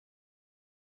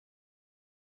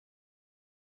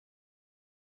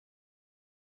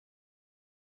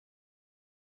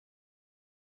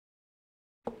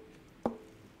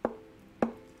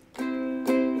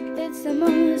It's the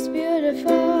most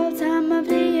beautiful time of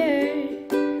the year.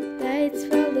 Lights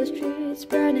fill the streets,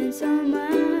 spreading so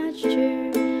much cheer.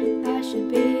 I should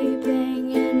be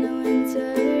playing in the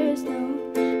winter snow,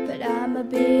 but I'ma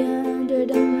be under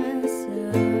the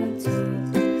mistletoe.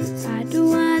 I don't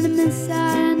wanna miss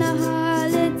out on a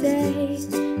holiday,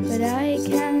 but I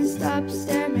can't stop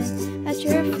staring at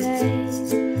your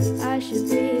face. I should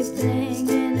be playing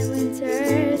in the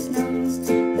winter snow,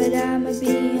 but I'ma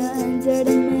be under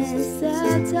the mistletoe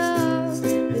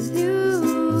with you.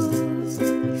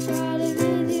 Shawty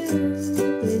with you,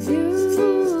 with you.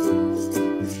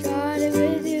 Shawty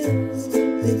with you,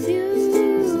 with you.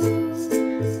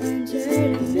 Under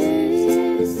the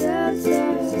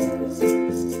mistletoe.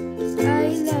 I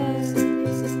love,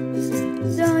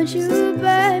 don't you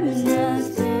buy me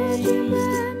nothing,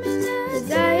 'cause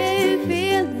I ain't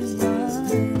feeling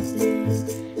nothing.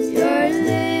 Your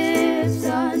lips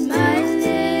on my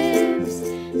lips,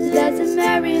 that's a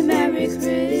merry, merry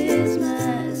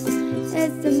Christmas.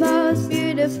 It's the most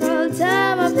beautiful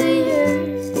time of the year.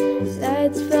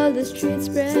 Lights fill the streets,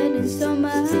 spreading so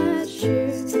much cheer.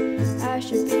 I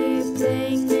should be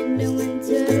playing in the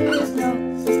winter snow,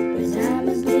 but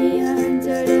I'ma be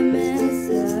under the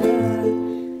mistletoe.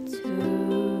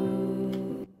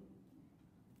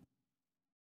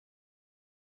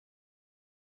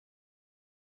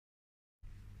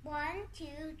 One,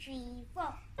 two, three,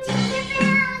 four. Jingle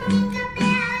bell, jingle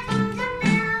bell, jingle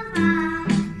bell rock.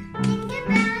 Jingle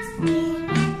bells swing,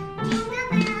 jingle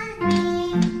bells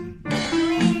ring.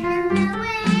 On the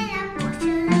way, up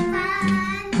to the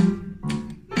fun.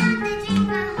 Now the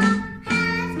jingle hop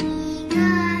has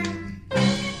begun.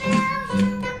 Jingle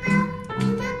bell,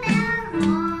 jingle bell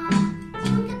rock.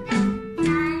 Jingle bell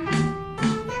time,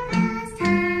 jingle bells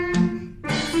time.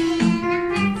 Dancing and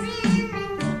prancing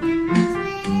and jingle bells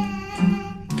ring.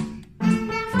 In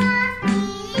the frosty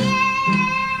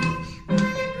air,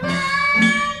 what a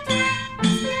bright time!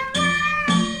 It's the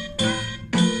right time.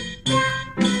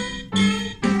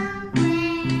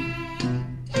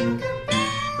 Jingle way, jingle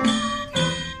bell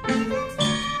time, it's a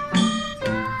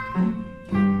time.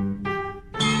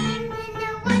 Riding in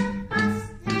a one-horse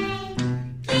sleigh,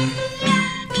 giddy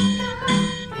up, jingle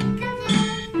hop, jingle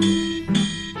janey,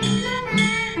 jingle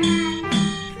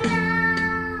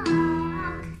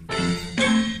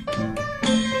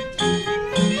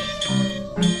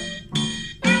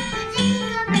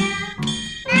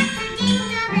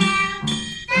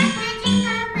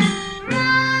all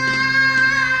right,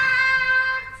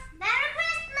 Merry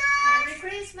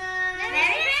Christmas!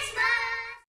 Merry Christmas!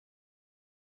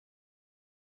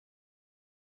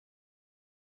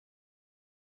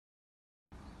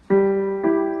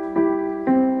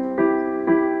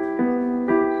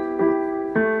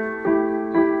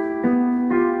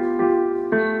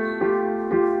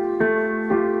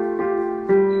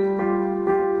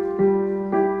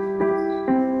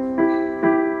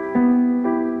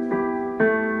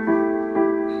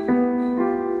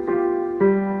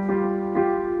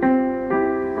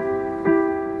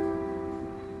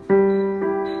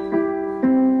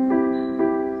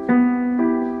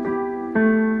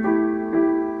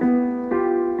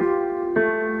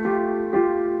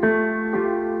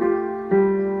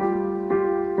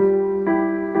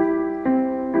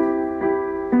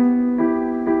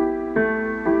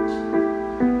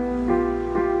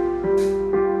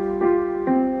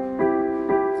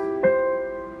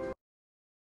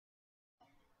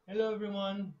 Hello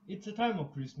everyone, it's a time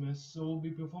of Christmas, so we'll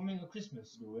be performing a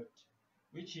Christmas duet.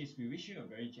 Which is we wish you a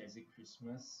very jazzy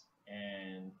Christmas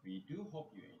and we do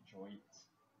hope you enjoy it.